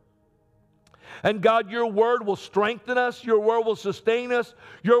 And God, your word will strengthen us. Your word will sustain us.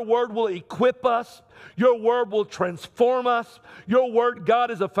 Your word will equip us. Your word will transform us. Your word, God,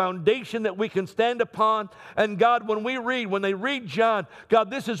 is a foundation that we can stand upon. And God, when they read John,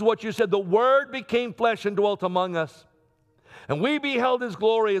 God, this is what you said. The word became flesh and dwelt among us. And we beheld his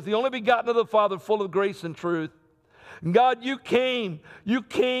glory as the only begotten of the Father, full of grace and truth. And God, you came,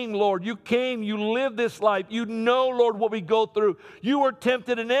 Lord. You came, you lived this life. You know, Lord, what we go through. You were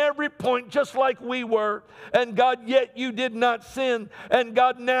tempted in every point just like we were. And God, yet you did not sin. And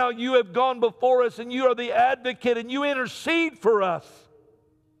God, now you have gone before us and you are the advocate and you intercede for us.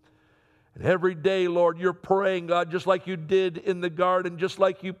 And every day, Lord, you're praying, God, just like you did in the garden, just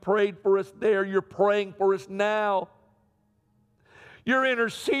like you prayed for us there, you're praying for us now. You're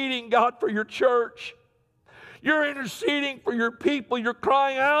interceding, God, for your church. You're interceding for your people. You're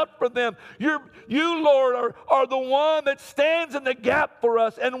crying out for them. You, Lord, are the one that stands in the gap for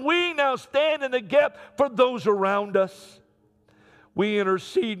us. And we now stand in the gap for those around us. We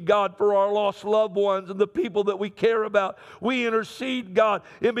intercede, God, for our lost loved ones and the people that we care about. We intercede, God,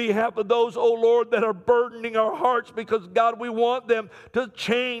 in behalf of those, oh Lord, that are burdening our hearts because, God, we want them to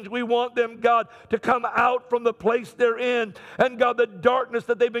change. We want them, God, to come out from the place they're in and, God, the darkness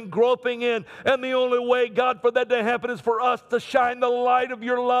that they've been groping in. And the only way, God, for that to happen is for us to shine the light of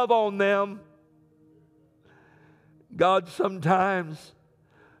your love on them. God, sometimes,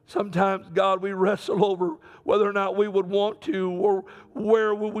 God, we wrestle over whether or not we would want to or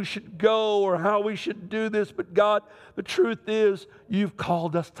where we should go or how we should do this. But God, the truth is you've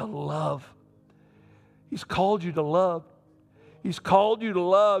called us to love. He's called you to love. He's called you to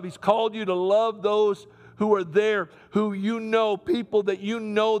love. He's called you to love those who are there, who you know, people that you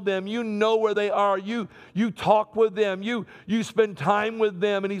know them, you know where they are, you talk with them, you spend time with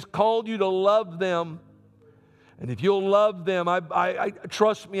them, and He's called you to love them. And if you'll love them, I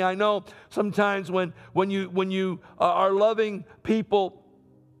trust me, I know sometimes when you are loving people,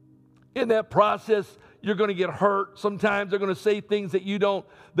 in that process, you're going to get hurt. Sometimes they're going to say things that you don't,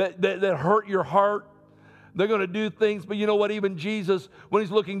 that hurt your heart. They're going to do things, but you know what? Even Jesus, when He's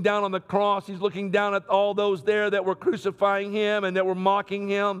looking down on the cross, He's looking down at all those there that were crucifying Him and that were mocking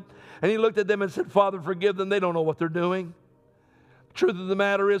Him. And He looked at them and said, Father, forgive them. They don't know what they're doing. The truth of the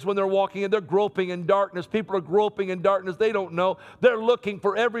matter is, when they're walking and they're groping in darkness, people are groping in darkness. They don't know. They're looking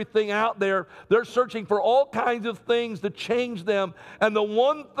for everything out there. They're searching for all kinds of things to change them. And the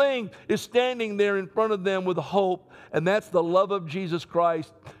one thing is standing there in front of them with hope, and that's the love of Jesus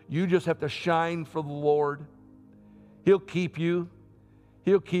Christ. You just have to shine for the Lord. He'll keep you.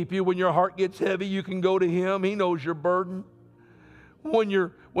 He'll keep you. When your heart gets heavy, you can go to Him. He knows your burden. When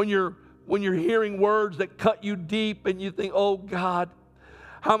you're hearing words that cut you deep and you think, oh God,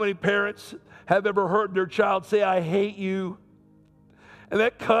 how many parents have ever heard their child say, I hate you? And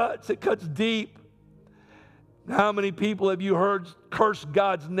that cuts, it cuts deep. How many people have you heard curse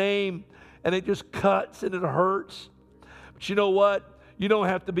God's name and it just cuts and it hurts? But you know what? You don't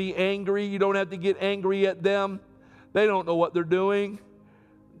have to be angry. You don't have to get angry at them. They don't know what they're doing.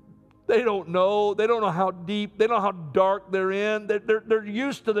 They don't know. They don't know how deep. They don't know how dark they're in. They're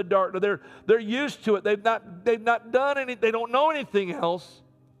used to the darkness. They're used to it. They've not done anything. They don't know anything else.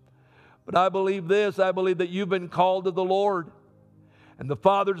 But I believe this. I believe that you've been called to the Lord. And the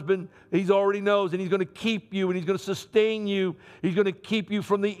Father's been, He already knows, and He's going to keep you, and He's going to sustain you. He's going to keep you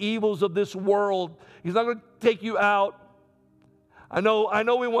from the evils of this world. He's not going to take you out. I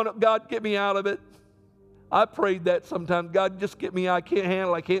know we want God, get me out of it. I prayed that sometimes. God, just get me out. I can't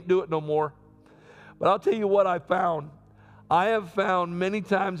handle it. I can't do it no more. But I'll tell you what I found. I have found many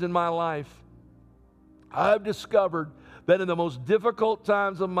times in my life, I've discovered that in the most difficult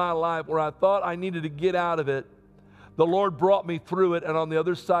times of my life where I thought I needed to get out of it, the Lord brought me through it. And on the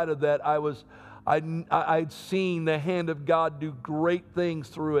other side of that, I'd seen the hand of God do great things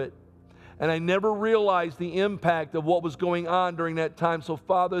through it. And I never realized the impact of what was going on during that time. So,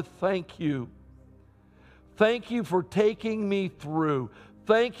 Father, thank you. Thank you for taking me through.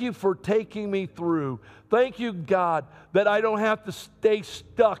 Thank you for taking me through. Thank you, God, that I don't have to stay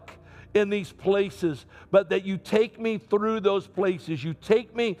stuck in these places, but that you take me through those places. You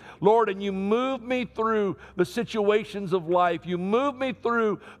take me, Lord, and you move me through the situations of life. You move me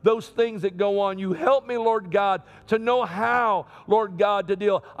through those things that go on. You help me, Lord God, to know how, Lord God, to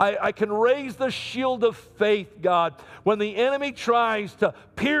deal. I can raise the shield of faith, God, when the enemy tries to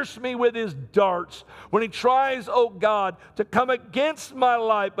pierce me with his darts, when he tries, oh God, to come against my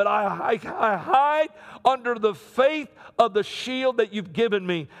life, but I hide under the faith of the shield that you've given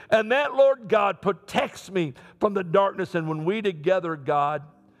me. And that, Lord God, protects me from the darkness. And when we together, God,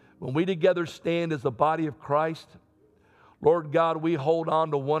 when we together stand as the body of Christ, Lord God, we hold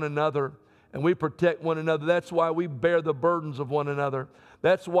on to one another and we protect one another. That's why we bear the burdens of one another.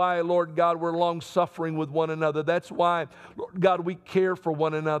 That's why, Lord God, we're long-suffering with one another. That's why, Lord God, we care for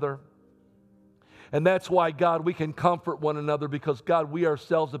one another. And that's why, God, we can comfort one another, because, God, we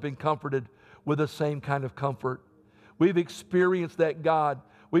ourselves have been comforted with the same kind of comfort. We've experienced that, God.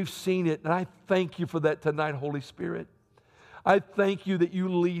 We've seen it, and I thank you for that tonight, Holy Spirit. I thank you that you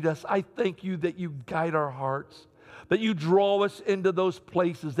lead us. I thank you that you guide our hearts, that you draw us into those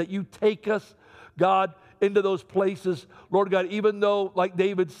places, that you take us, God, into those places. Lord God, even though, like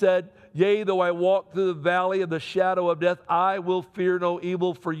David said, yea, though I walk through the valley of the shadow of death, I will fear no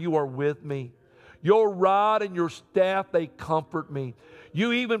evil, for you are with me. Your rod and your staff, they comfort me.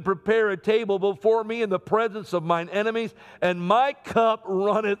 You even prepare a table before me in the presence of mine enemies, and my cup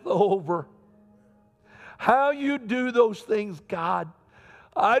runneth over. How you do those things, God,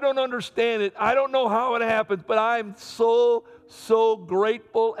 I don't understand it. I don't know how it happens, but I'm so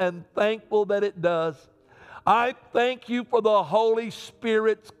grateful and thankful that it does. I thank you for the Holy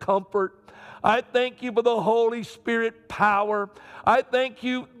Spirit's comfort. I thank you for the Holy Spirit power. I thank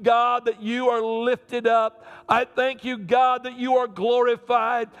you, God, that you are lifted up. I thank you, God, that you are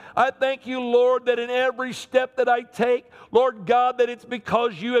glorified. I thank you, Lord, that in every step that I take, Lord God, that it's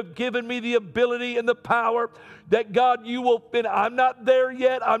because you have given me the ability and the power that, God, you will fit. I'm not there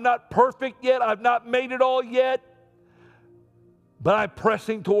yet. I'm not perfect yet. I've not made it all yet. But I'm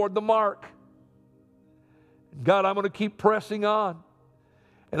pressing toward the mark. God, I'm going to keep pressing on.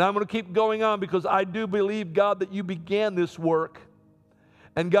 And I'm going to keep going on, because I do believe, God, that you began this work.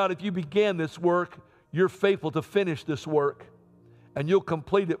 And God, if you began this work, you're faithful to finish this work. And you'll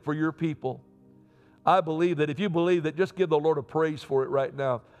complete it for your people. I believe that. If you believe that, just give the Lord a praise for it right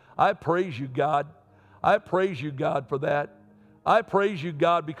now. I praise you, God. I praise you, God, for that. I praise you,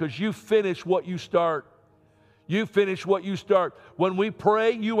 God, because you finish what you start. You finish what you start. When we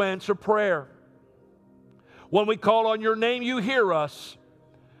pray, you answer prayer. When we call on your name, you hear us.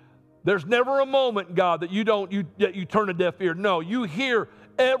 There's never a moment, God, that you turn a deaf ear. No, you hear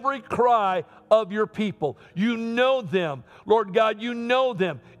every cry of your people. You know them. Lord God, you know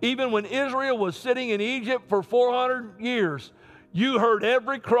them. Even when Israel was sitting in Egypt for 400 years, you heard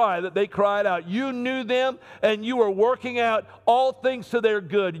every cry that they cried out. You knew them, and you were working out all things to their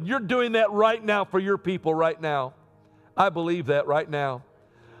good. You're doing that right now for your people right now. I believe that right now.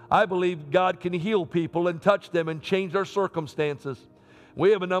 I believe God can heal people and touch them and change their circumstances.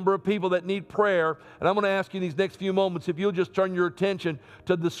 We have a number of people that need prayer, and I'm going to ask you these next few moments if you'll just turn your attention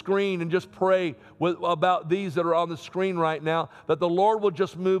to the screen and just pray about these that are on the screen right now, that the Lord will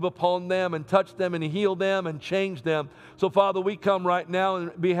just move upon them and touch them and heal them and change them. So, Father, we come right now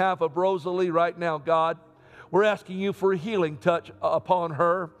on behalf of Rosalie right now, God. We're asking you for a healing touch upon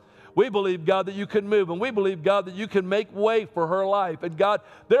her. We believe, God, that you can move, and we believe, God, that you can make way for her life. And, God,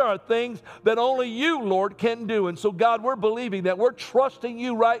 there are things that only you, Lord, can do. And so, God, we're believing that. We're trusting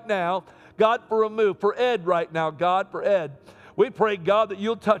you right now, God, for a move. For Ed right now, God, for Ed. We pray, God, that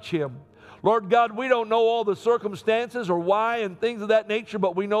you'll touch him. Lord God, we don't know all the circumstances or why and things of that nature,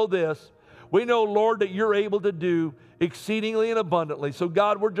 but we know this. We know, Lord, that you're able to do exceedingly and abundantly. So,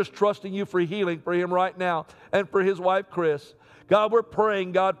 God, we're just trusting you for healing for him right now and for his wife, Chris. God, we're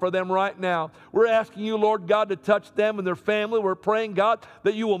praying, God, for them right now. We're asking you, Lord God, to touch them and their family. We're praying, God,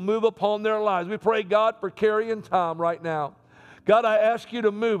 that you will move upon their lives. We pray, God, for Carrie and Tom right now. God, I ask you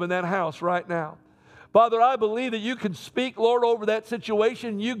to move in that house right now. Father, I believe that you can speak, Lord, over that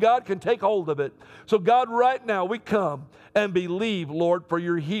situation. You, God, can take hold of it. So, God, right now we come and believe, Lord, for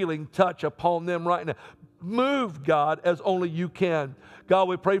your healing touch upon them right now. Move, God, as only you can. God,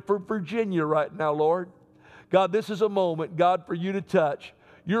 we pray for Virginia right now, Lord. God, this is a moment, God, for you to touch.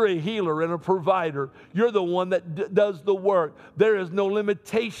 You're a healer and a provider. You're the one that does the work. There is no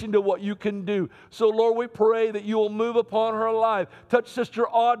limitation to what you can do. So, Lord, we pray that you will move upon her life. Touch Sister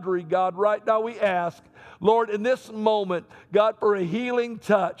Audrey, God, right now we ask. Lord, in this moment, God, for a healing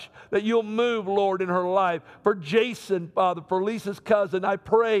touch, that you'll move, Lord, in her life. For Jason, Father, for Lisa's cousin, I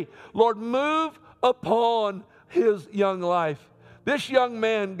pray, Lord, move upon his young life. This young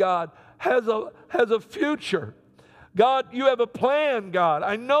man, God, has a future. God, you have a plan, God.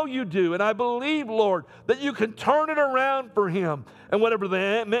 I know you do, and I believe, Lord, that you can turn it around for him. And whatever the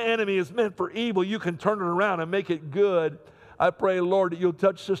enemy is meant for evil, you can turn it around and make it good. I pray, Lord, that you'll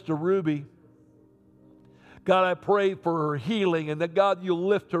touch Sister Ruby. God, I pray for her healing, and that, God, you'll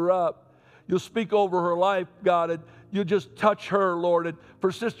lift her up. You'll speak over her life, God, and you'll just touch her, Lord. And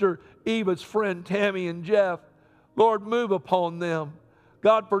for Sister Eva's friend, Tammy and Jeff, Lord, move upon them.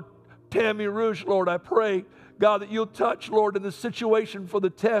 God, for Tammy Rouge, Lord, I pray, God, that you'll touch, Lord, in the situation for the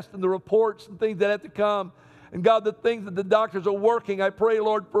test and the reports and things that have to come. And God, the things that the doctors are working, I pray,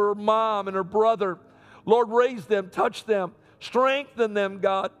 Lord, for her mom and her brother. Lord, raise them, touch them, strengthen them,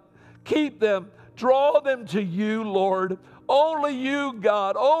 God. Keep them, draw them to you, Lord. Only you,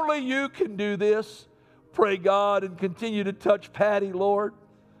 God, only you can do this. Pray, God, and continue to touch Patty, Lord.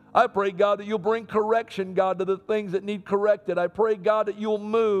 I pray, God, that you'll bring correction, God, to the things that need corrected. I pray, God, that you'll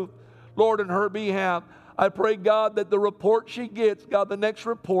move, Lord, in her behalf. I pray, God, that the report she gets, God, the next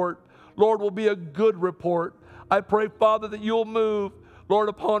report, Lord, will be a good report. I pray, Father, that you'll move, Lord,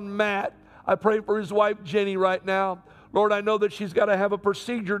 upon Matt. I pray for his wife, Jenny, right now. Lord, I know that she's got to have a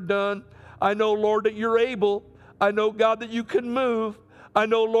procedure done. I know, Lord, that you're able. I know, God, that you can move. I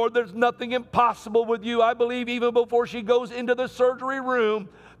know, Lord, there's nothing impossible with you. I believe even before she goes into the surgery room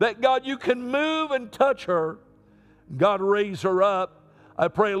that, God, you can move and touch her. God, raise her up. I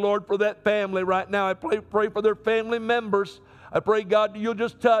pray, Lord, for that family right now. I pray for their family members. I pray, God, you'll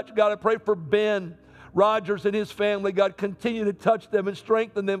just touch. God, I pray for Ben Rogers and his family. God, continue to touch them and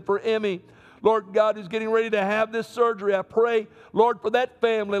strengthen them. For Emmy, Lord God, who's getting ready to have this surgery, I pray, Lord, for that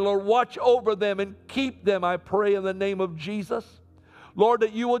family. Lord, watch over them and keep them, I pray, in the name of Jesus. Lord,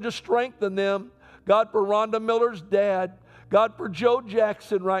 that you will just strengthen them. God, for Rhonda Miller's dad. God, for Joe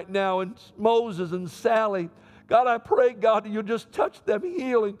Jackson right now, and Moses and Sally. God, I pray, God, that you'll just touch them,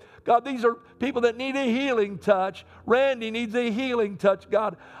 healing. God, these are people that need a healing touch. Randy needs a healing touch,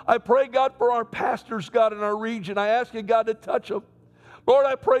 God. I pray, God, for our pastors, God, in our region. I ask you, God, to touch them. Lord,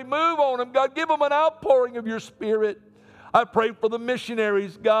 I pray, move on them. God, give them an outpouring of your Spirit. I pray for the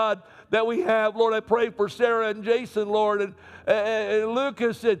missionaries, God, that we have. Lord, I pray for Sarah and Jason, Lord, and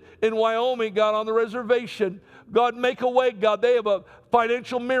Lucas in Wyoming, God, on the reservation. God, make a way, God. They have a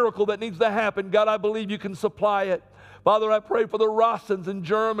financial miracle that needs to happen. God, I believe you can supply it. Father, I pray for the Rossens in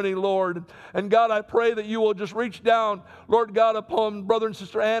Germany, Lord. And God, I pray that you will just reach down, Lord God, upon Brother and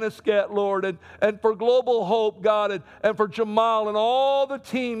Sister Anisket, Lord, and for Global Hope, God, and for Jamal and all the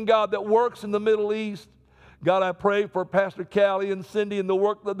team, God, that works in the Middle East. God, I pray for Pastor Callie and Cindy and the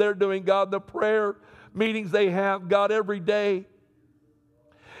work that they're doing, God, the prayer meetings they have, God, every day.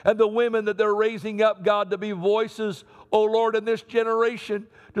 And the women that they're raising up, God, to be voices, oh Lord, in this generation,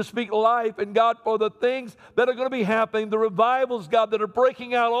 to speak life, and God, for the things that are going to be happening, the revivals, God, that are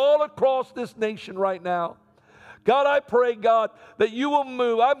breaking out all across this nation right now. God, I pray, God, that you will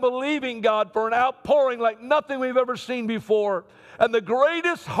move. I'm believing, God, for an outpouring like nothing we've ever seen before. And the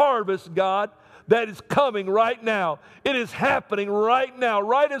greatest harvest, God, that is coming right now. It is happening right now,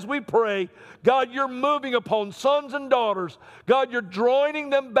 right as we pray. God, you're moving upon sons and daughters. God, you're drawing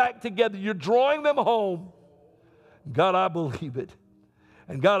them back together. You're drawing them home. God, I believe it.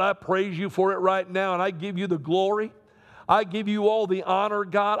 And God, I praise you for it right now, and I give you the glory. I give you all the honor,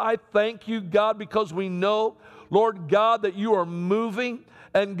 God. I thank you, God, because we know, Lord God, that you are moving,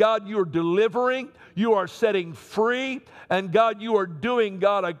 and God, you are delivering, you are setting free, and God, you are doing,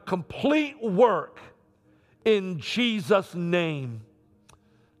 God, a complete work in Jesus' name.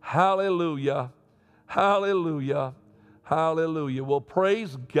 Hallelujah, hallelujah, hallelujah. Well,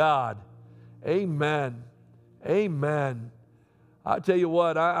 praise God. Amen, amen. I tell you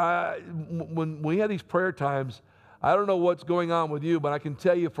what, when we have these prayer times, I don't know what's going on with you, but I can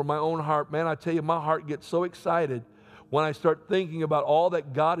tell you from my own heart, man, I tell you, my heart gets so excited when I start thinking about all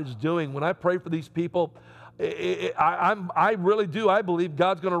that God is doing. When I pray for these people, I really do. I believe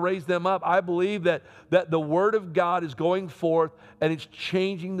God's going to raise them up. I believe that the Word of God is going forth, and it's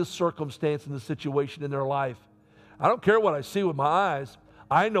changing the circumstance and the situation in their life. I don't care what I see with my eyes.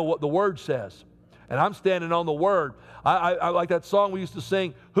 I know what the Word says, and I'm standing on the Word. I like that song we used to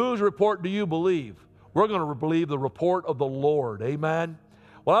sing, whose report do you believe? We're going to believe the report of the Lord. Amen.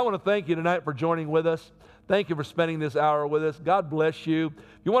 Well, I want to thank you tonight for joining with us. Thank you for spending this hour with us. God bless you.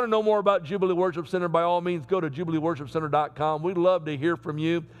 If you want to know more about Jubilee Worship Center, by all means, go to JubileeWorshipCenter.com. We'd love to hear from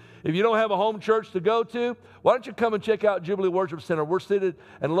you. If you don't have a home church to go to, why don't you come and check out Jubilee Worship Center? We're seated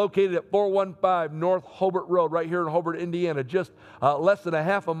and located at 415 North Hobart Road, right here in Hobart, Indiana, just less than a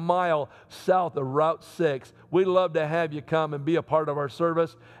half a mile south of Route 6. We'd love to have you come and be a part of our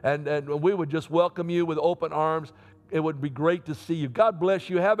service, and we would just welcome you with open arms. It would be great to see you. God bless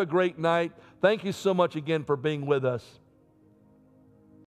you. Have a great night. Thank you so much again for being with us.